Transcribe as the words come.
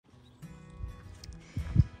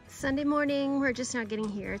Sunday morning, we're just now getting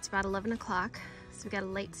here. It's about 11 o'clock, so we got a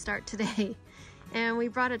late start today. And we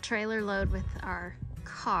brought a trailer load with our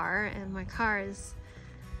car, and my car is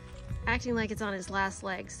acting like it's on its last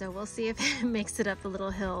leg, so we'll see if it makes it up the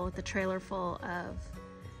little hill with the trailer full of,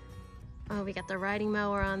 oh, we got the riding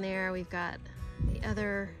mower on there, we've got the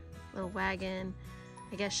other little wagon.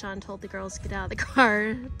 I guess Sean told the girls to get out of the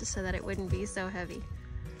car so that it wouldn't be so heavy.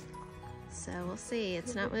 So we'll see,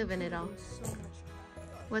 it's not moving at all.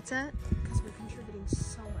 What's that? Because we're contributing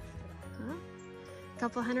so much to that. Huh? A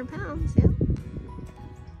couple 100 pounds, yeah.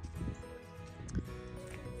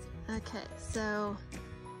 Okay, so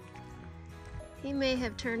he may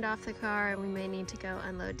have turned off the car and we may need to go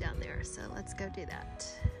unload down there, so let's go do that.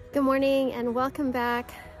 Good morning and welcome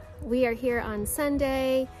back. We are here on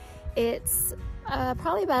Sunday. It's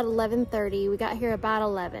probably about 11:30. We got here about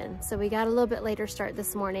 11, so we got a little bit later start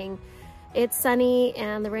this morning. It's sunny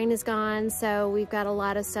and the rain is gone, so we've got a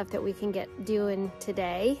lot of stuff that we can get doing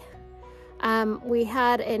today. We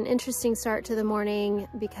had an interesting start to the morning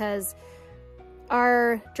because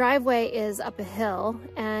our driveway is up a hill,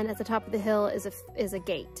 and at the top of the hill is a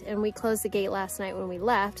gate, and we closed the gate last night when we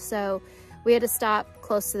left, so we had to stop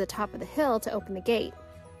close to the top of the hill to open the gate.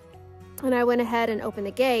 And I went ahead and opened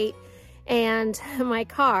the gate, and my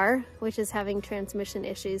car, which is having transmission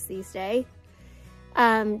issues these days,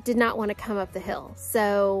 did not want to come up the hill.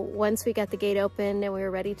 So once we got the gate open and we were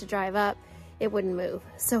ready to drive up, it wouldn't move.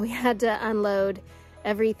 So we had to unload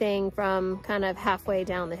everything from kind of halfway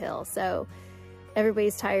down the hill. So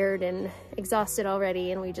everybody's tired and exhausted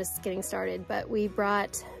already, and we just getting started. But we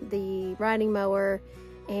brought the riding mower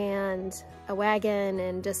and a wagon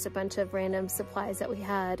and just a bunch of random supplies that we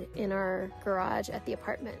had in our garage at the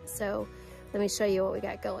apartment. So let me show you what we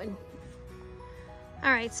got going. All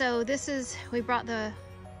right, so we brought the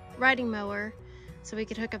riding mower so we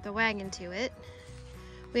could hook up the wagon to it.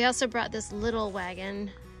 We also brought this little wagon.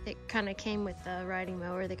 It kind of came with the riding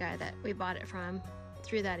mower. The guy that we bought it from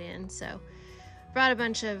threw that in. So brought a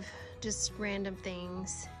bunch of just random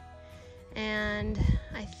things. And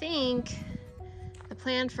I think the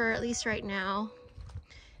plan for at least right now,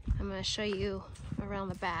 I'm gonna show you around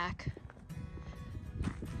the back.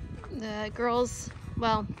 The girls,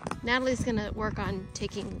 well, Natalie's gonna work on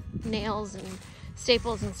taking nails and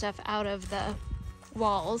staples and stuff out of the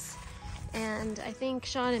walls. And I think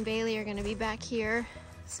Sean and Bailey are gonna be back here.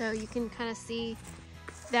 So you can kind of see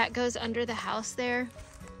that goes under the house there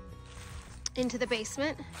into the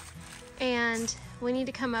basement. And we need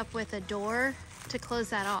to come up with a door to close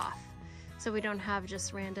that off, so we don't have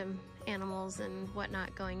just random animals and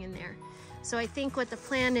whatnot going in there. So I think what the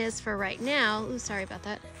plan is for right now, ooh, sorry about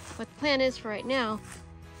that. What the plan is for right now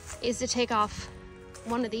is to take off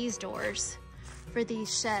one of these doors for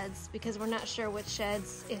these sheds, because we're not sure which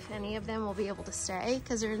sheds, if any of them, will be able to stay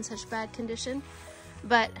because they're in such bad condition.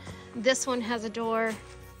 But this one has a door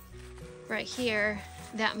right here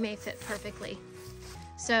that may fit perfectly.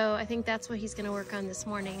 So I think that's what he's gonna work on this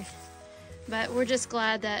morning. But we're just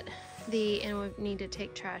glad that and we need to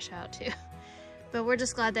take trash out too. But we're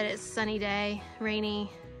just glad that it's a sunny day,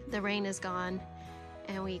 rainy, the rain is gone,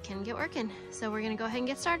 and we can get working. So we're gonna go ahead and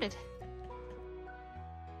get started.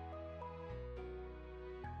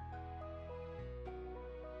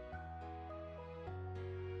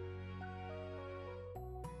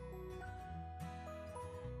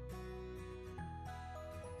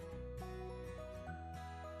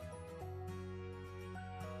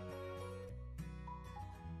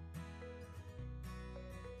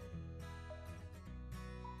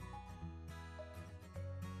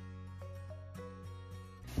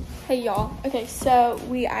 Hey y'all, okay, so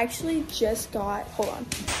we actually just got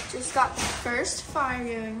the first fire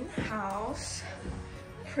going in the house.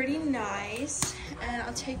 Pretty nice. And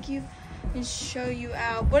I'll take you and show you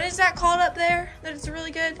out. What is that called up there that it's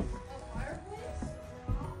really good?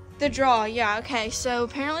 The draw, yeah, okay. So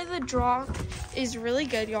apparently the draw is really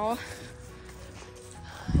good, y'all.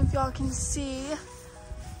 If y'all can see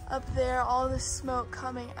up there all the smoke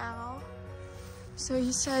coming out. So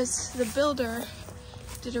he says the builder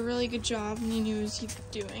did a really good job and he knew what he was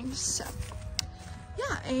doing. So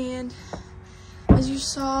yeah, and as you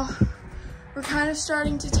saw, we're kind of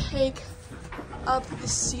starting to take up the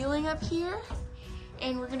ceiling up here,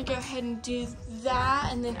 and we're gonna go ahead and do that,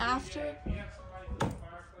 and then after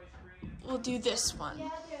we'll do this one.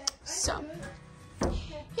 So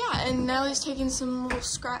yeah, and Nellie's taking some little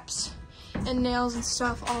scraps and nails and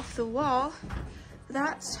stuff off the wall.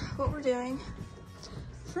 That's what we're doing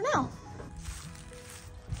for now.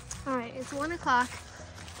 All right, it's 1 o'clock.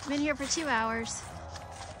 I've been here for 2 hours,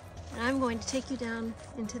 and I'm going to take you down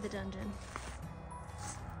into the dungeon.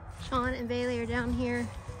 Sean and Bailey are down here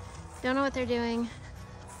Don't know what they're doing,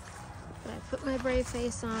 but I put my brave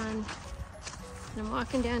face on and I'm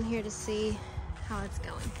walking down here to see how it's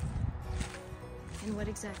going and what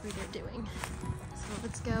exactly they're doing. So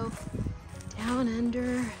let's go down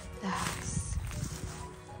under the house.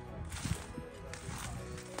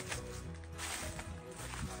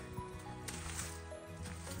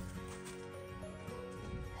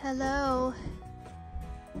 Hello.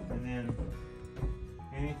 And then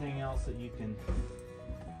anything else that you can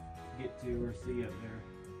get to or see up there.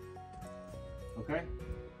 Okay?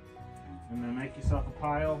 And then make yourself a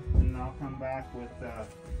pile, and I'll come back with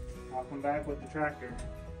the tractor,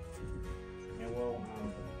 and we'll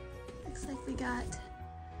Looks like we got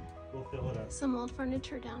fill it up. some old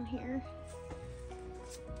furniture down here.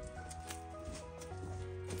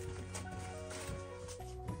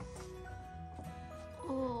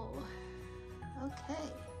 Oh,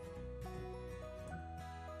 okay.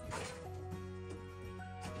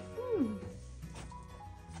 Ooh,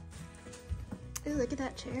 look at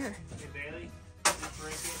that chair. Okay, Bailey, just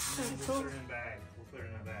break it, and then Cool. we'll put it in a bag. We'll put it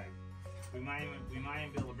in a bag. We might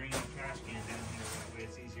even be able to bring the trash can down here. That way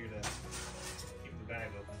it's easier to keep the bag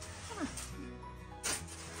open. Huh.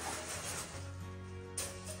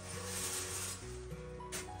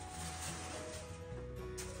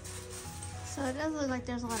 So it does look like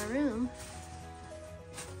there's a lot of room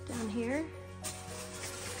down here.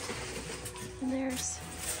 And there's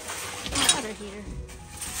a water heater.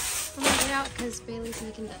 I'm gonna get out because Bailey's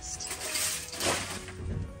making dust.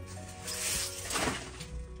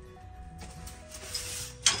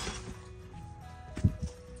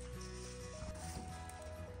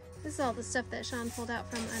 This is all the stuff that Sean pulled out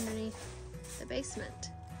from underneath the basement.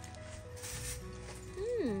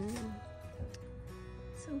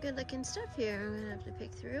 Some good looking stuff here I'm gonna have to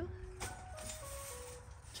pick through.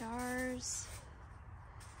 Jars.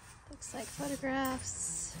 Looks like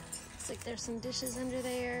photographs. Looks like there's some dishes under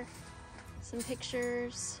there. Some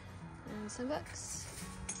pictures and some books.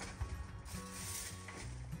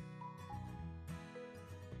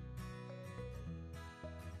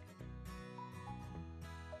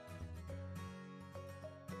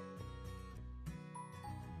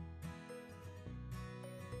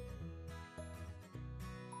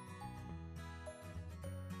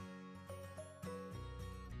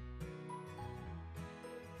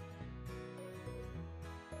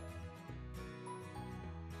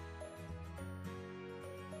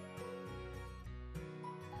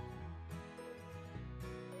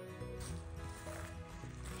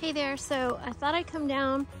 Hey there, so I thought I'd come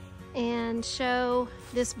down and show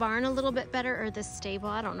this barn a little bit better, or this stable.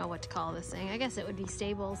 I don't know what to call this thing. I guess it would be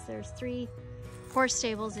stables. There's 3 horse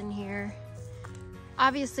stables in here.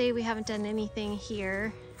 Obviously we haven't done anything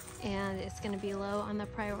here and it's gonna be low on the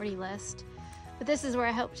priority list, but this is where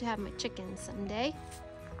I hope to have my chickens someday.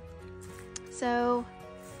 So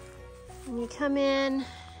when you come in,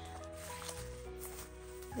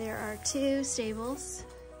 there are 2 stables.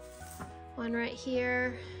 One right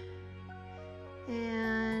here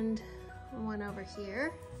and one over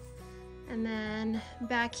here. And then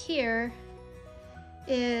back here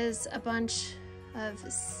is a bunch of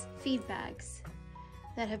feed bags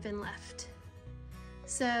that have been left.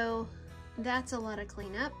 So that's a lot of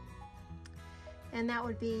cleanup. And that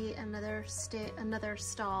would be another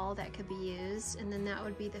stall that could be used. And then that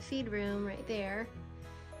would be the feed room right there.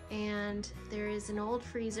 And there is an old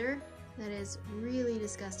freezer that is really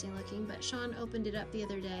disgusting looking, but Sean opened it up the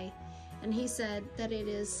other day and he said that it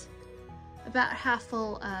is about half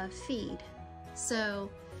full of feed.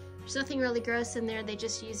 So there's nothing really gross in there. They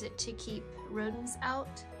just use it to keep rodents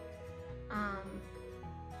out.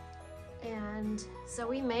 And so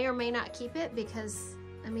we may or may not keep it because,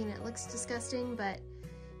 I mean, it looks disgusting, but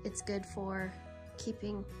it's good for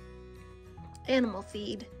keeping animal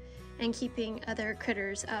feed and keeping other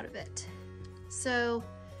critters out of it. So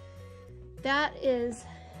that is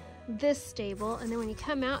this stable, and then when you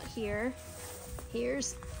come out here,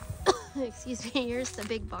 here's, excuse me, here's the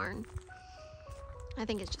big barn. I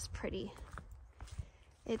think it's just pretty.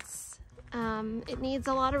 It's, it needs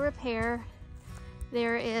a lot of repair.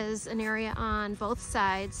 There is an area on both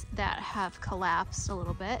sides that have collapsed a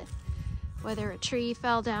little bit. Whether a tree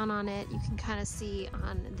fell down on it, you can kind of see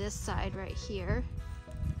on this side right here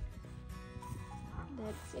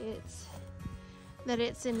that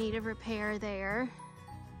it's in need of repair there.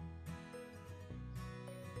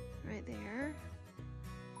 Right there.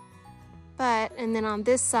 But, and then on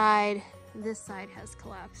this side has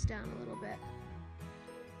collapsed down a little bit.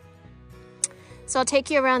 So I'll take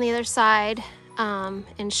you around the other side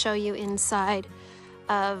and show you inside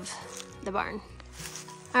of the barn.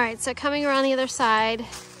 All right, so coming around the other side,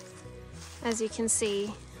 as you can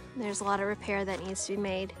see, There's a lot of repair that needs to be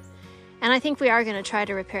made. And I think we are gonna try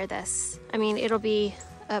to repair this. I mean, it'll be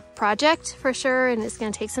a project for sure, and it's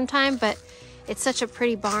gonna take some time, but it's such a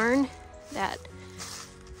pretty barn that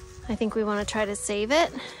I think we wanna try to save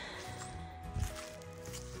it.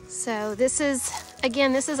 So this is,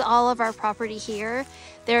 again, this is all of our property here.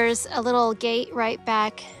 There's a little gate right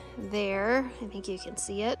back there. I think you can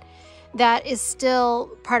see it. That is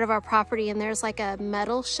still part of our property, and there's like a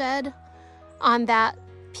metal shed on that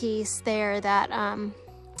piece there that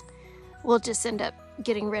we'll just end up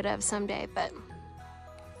getting rid of someday. But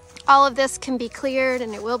all of this can be cleared,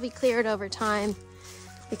 and it will be cleared over time,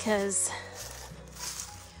 because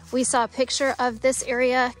we saw a picture of this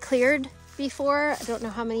area cleared before. I don't know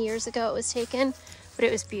how many years ago it was taken, but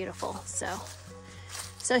it was beautiful.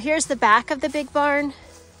 So here's the back of the big barn,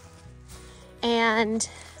 and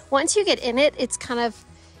once you get in it, it's kind of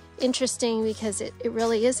interesting because it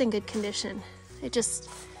really is in good condition. It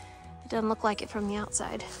doesn't look like it from the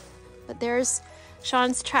outside. But there's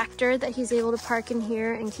Sean's tractor that he's able to park in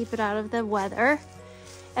here and keep it out of the weather.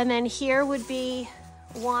 And then here would be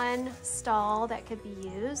one stall that could be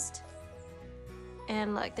used.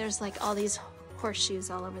 And look, there's like all these horseshoes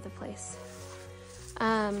all over the place.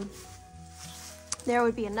 There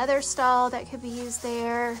would be another stall that could be used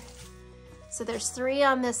there. So there's 3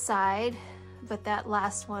 on this side, but that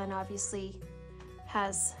last one obviously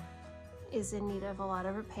is in need of a lot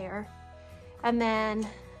of repair. And then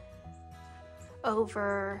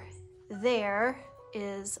over there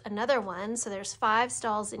is another one. So there's 5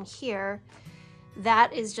 stalls in here.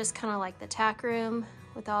 That is just kind of like the tack room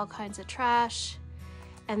with all kinds of trash.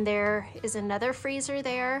 And there is another freezer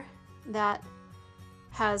there that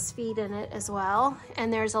has feed in it as well.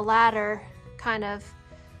 And there's a ladder, kind of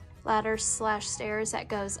ladder / stairs that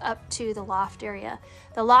goes up to the loft area.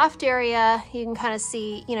 The loft area, you can kind of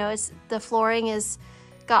see, you know, the flooring is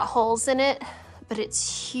got holes in it, but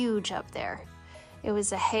it's huge up there. It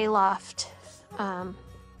was a hay loft, and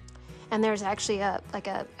there's actually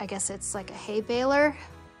I guess it's like a hay baler,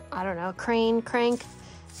 I don't know, crane crank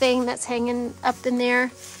thing that's hanging up in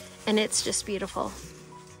there, and it's just beautiful.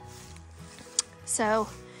 So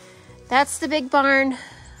that's the big barn.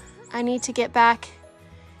 I need to get back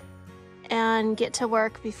and get to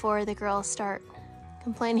work before the girls start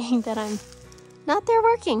complaining that I'm not there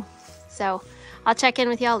working. So I'll check in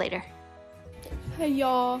with y'all later. Hey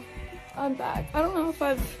y'all, I'm back. I don't know if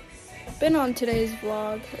I've been on today's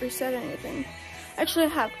vlog or said anything. Actually I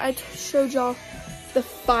have. I showed y'all the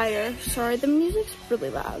fire. Sorry, the music's really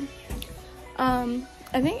loud. I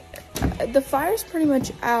think the fire's pretty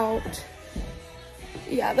much out.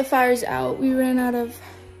 Yeah, the fire's out. We ran out of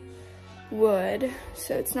wood,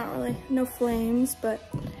 so it's not really, no flames, but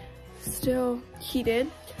still heated.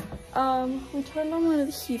 We turned on one of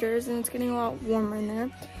the heaters and it's getting a lot warmer in there.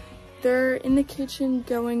 They're in the kitchen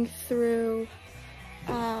going through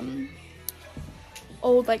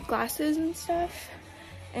old like glasses and stuff,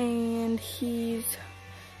 and he's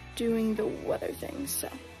doing the weather thing. So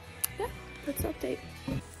yeah, that's the update.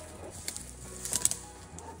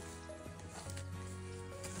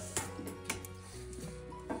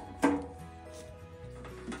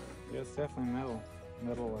 Yeah, it's definitely metal.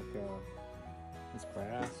 Metal like it's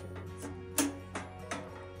brass or it's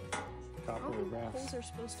copper or brass. Poles are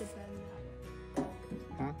supposed to bend that way.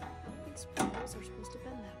 Huh? I think poles are supposed to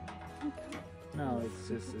bend that way. Okay. No, it's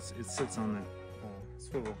just it sits on that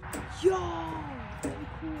swivel. Yo, very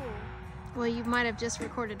cool. Well, you might have just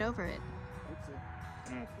recorded over it.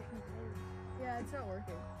 Yeah, it's not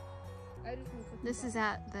working. I just This is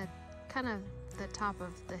at the kind of the top of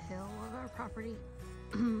the hill of our property.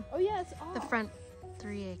 Oh yeah, it's off. The front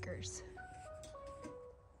 3 acres.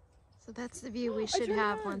 So that's the view we should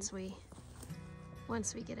have once we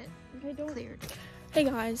get it cleared. Hey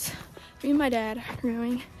guys, me and my dad are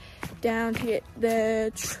going down to get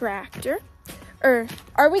the tractor. Or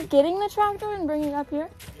are we getting the tractor and bringing it up here?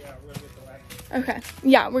 Yeah, we're gonna get the wagon. Okay.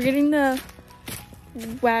 Yeah, we're getting the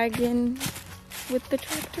wagon with the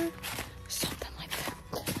tractor, something like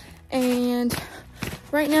that. And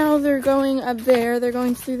right now they're going up there. They're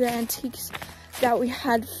going through the antiques that we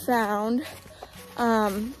had found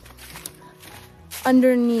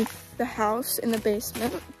underneath the house in the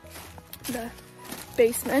basement.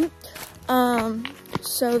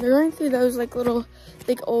 So they're going through those like little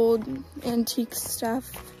like old antique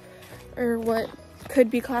stuff, or what could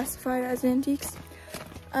be classified as antiques.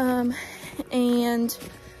 And I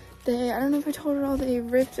don't know if I told it all, they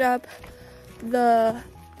ripped up the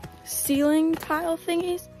ceiling tile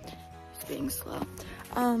thingies. It's being slow.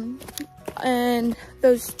 And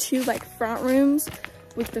those 2 like front rooms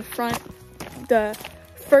with the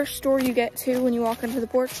first store you get to when you walk onto the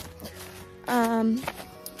porch.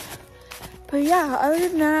 But yeah, other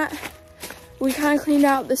than that, we kind of cleaned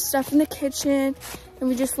out the stuff in the kitchen, and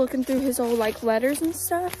we just looking through his old like letters and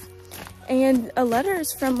stuff. And a letter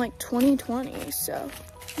is from like 2020, so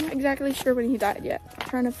I'm not exactly sure when he died yet. I'm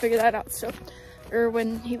trying to figure that out still, or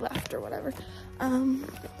when he left or whatever.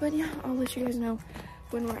 But yeah, I'll let you guys know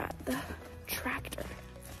when we're at the tractor.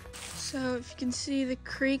 So if you can see, the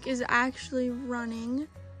creek is actually running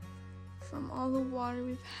from all the water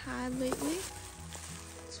we've had lately.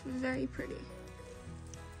 It's very pretty.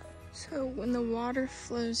 So when the water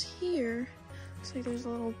flows here, looks like there's a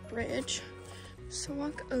little bridge. So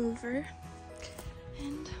walk over,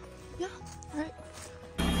 and yeah, all right.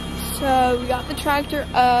 So we got the tractor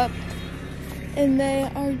up, and they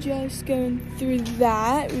are just going through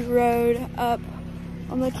that. We rode up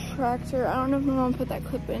on the tractor. I don't know if my mom put that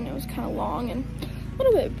clip in. It was kind of long and a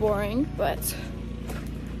little bit boring, but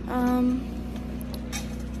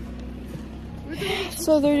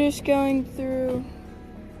so they're just going through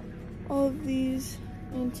all of these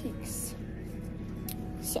antiques.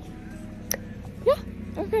 So yeah,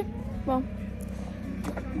 okay, well,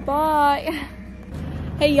 bye.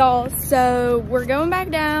 Hey y'all, so we're going back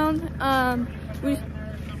down. We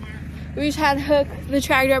just had to hook the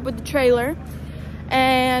tractor up with the trailer,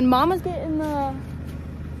 and Mama's getting the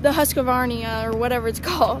Husqvarna or whatever it's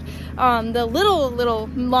called, the little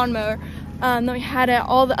lawnmower that we had at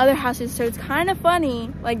all the other houses. So it's kind of funny,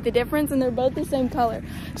 like the difference, and they're both the same color.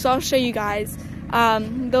 So I'll show you guys.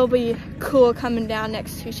 They'll be cool coming down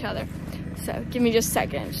next to each other. So give me just a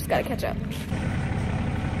second, just gotta catch up.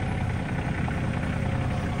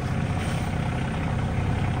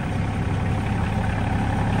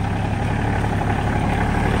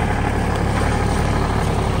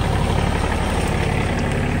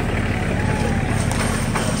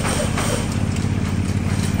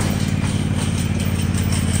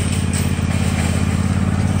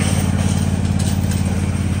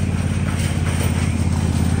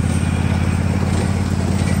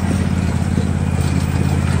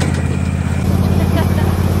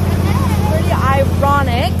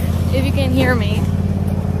 If you can hear me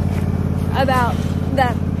about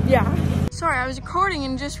that, yeah. Sorry, I was recording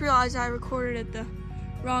and just realized I recorded at the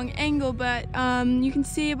wrong angle, but you can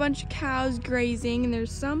see a bunch of cows grazing, and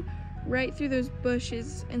there's some right through those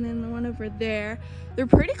bushes, and then the one over there. They're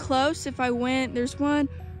pretty close. If I went, there's one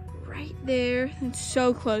right there. It's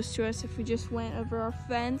so close to us if we just went over our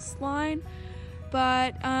fence line.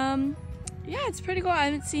 But yeah, it's pretty cool. I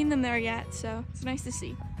haven't seen them there yet, so it's nice to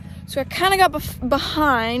see. So I kind of got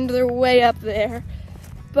behind. They're way up there.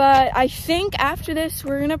 But I think after this,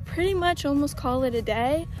 we're gonna pretty much almost call it a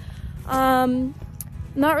day. Not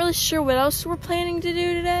really sure what else we're planning to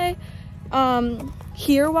do today.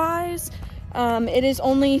 Here-wise, it is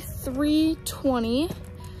only 3:20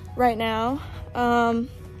 right now.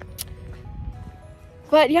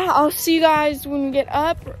 But yeah, I'll see you guys when we get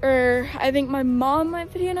up, or I think my mom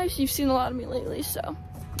might video nice. You've seen a lot of me lately, so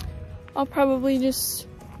I'll probably just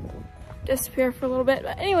disappear for a little bit.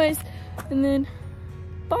 But anyways, and then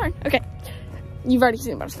barn. Okay, you've already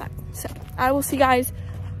seen a bunch of that, so I will see you guys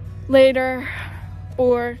later,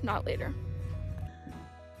 or not later.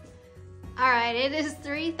 All right, it is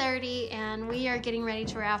 3:30 and we are getting ready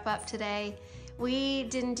to wrap up today. We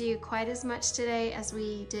didn't do quite as much today as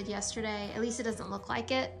we did yesterday. At least it doesn't look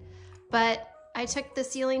like it. But I took the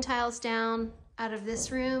ceiling tiles down out of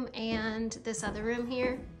this room and this other room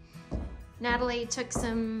here. Natalie took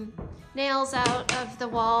some nails out of the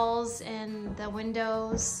walls and the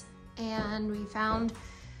windows, and we found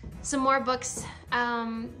some more books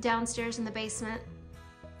downstairs in the basement.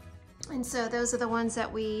 And so those are the ones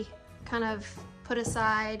that we kind of put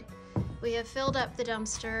aside. We have filled up the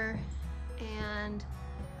dumpster, and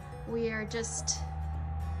we are just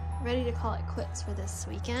ready to call it quits for this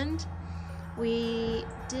weekend. We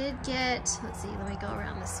did get, let's see, let me go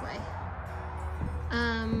around this way.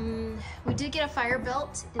 We did get a fire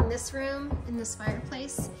built in this room, in this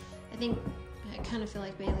fireplace. I kind of feel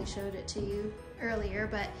like Bailey showed it to you earlier,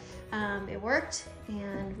 but it worked,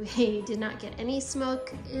 and we did not get any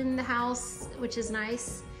smoke in the house, which is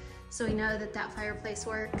nice. So we know that that fireplace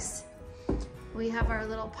works. We have our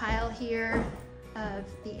little pile here of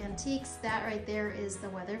the antiques. That right there is the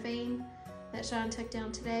weather vane that Sean took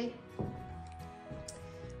down today.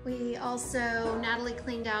 We also, Natalie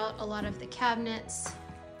cleaned out a lot of the cabinets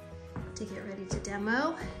to get ready to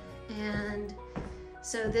demo. And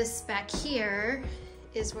so this back here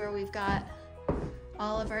is where we've got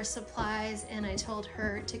all of our supplies, and I told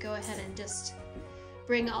her to go ahead and just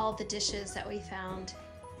bring all the dishes that we found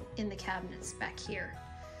in the cabinets back here.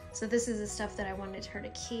 So this is the stuff that I wanted her to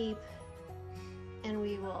keep, and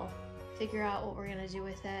we will figure out what we're gonna do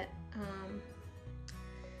with it.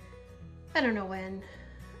 I don't know when.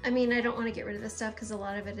 I mean, I don't want to get rid of this stuff because a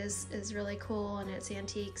lot of it is really cool and it's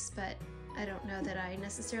antiques, but I don't know that I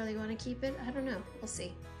necessarily want to keep it. I don't know. We'll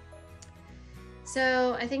see.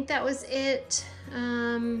 So I think that was it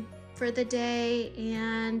for the day,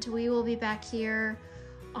 and we will be back here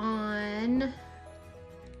on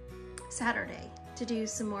Saturday to do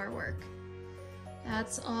some more work.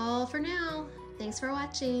 That's all for now. Thanks for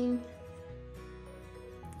watching.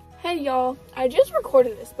 Hey y'all, I just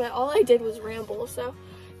recorded this, but all I did was ramble, so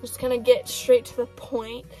I'm just gonna get straight to the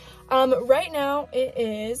point. Right now it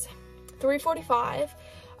is 3:45.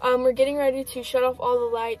 We're getting ready to shut off all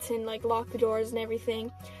the lights and like lock the doors and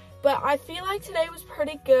everything. But I feel like today was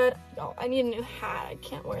pretty good. Y'all, I need a new hat. I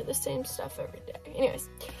can't wear the same stuff every day. Anyways,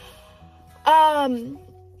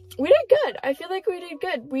 we did good. I feel like we did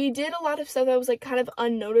good. We did a lot of stuff that was like kind of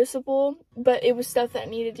unnoticeable, but it was stuff that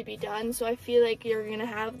needed to be done. So I feel like you're gonna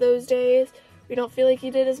have those days. We don't feel like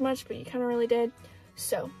you did as much, but you kind of really did.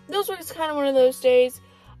 So those was kind of one of those days.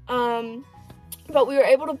 But we were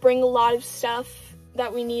able to bring a lot of stuff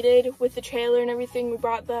that we needed with the trailer and everything. We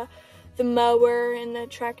brought the mower and the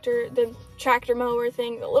tractor mower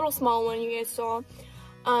thing, the little small one you guys saw.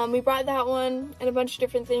 We brought that one and a bunch of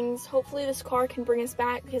different things. Hopefully this car can bring us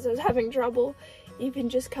back because I was having trouble even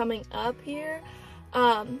just coming up here.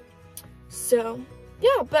 So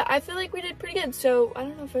yeah, but I feel like we did pretty good. So I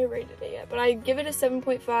don't know if I rated it yet, but I give it a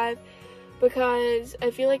 7.5 because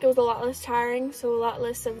I feel like it was a lot less tiring. So a lot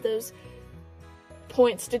less of those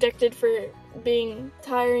points deducted for being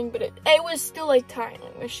tiring, but it was still like tiring,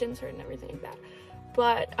 like my shins hurt and everything like that.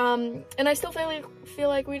 But and I still feel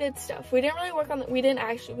like we did stuff. We didn't really work on we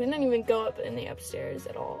didn't even go up in the upstairs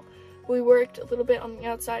at all. We worked a little bit on the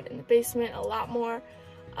outside in the basement, a lot more.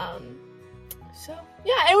 So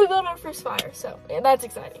yeah, and we built our first fire, so yeah, that's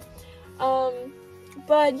exciting.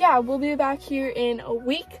 But yeah, we'll be back here in a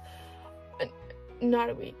week. Not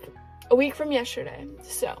a week. A week from yesterday.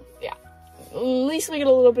 So yeah, at least we get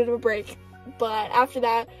a little bit of a break. But after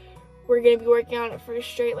that, we're gonna be working on it for a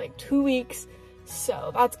straight like 2 weeks.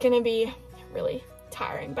 So that's gonna be really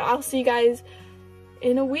tiring, but I'll see you guys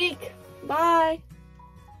in a week. Bye.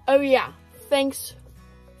 Oh yeah, thanks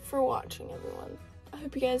for watching, everyone. I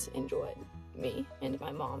hope you guys enjoyed me and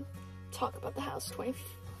my mom talk about the house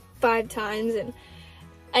 25 times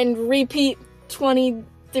and repeat 20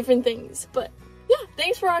 different things. But yeah,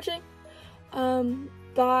 thanks for watching.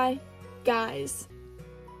 Bye, guys.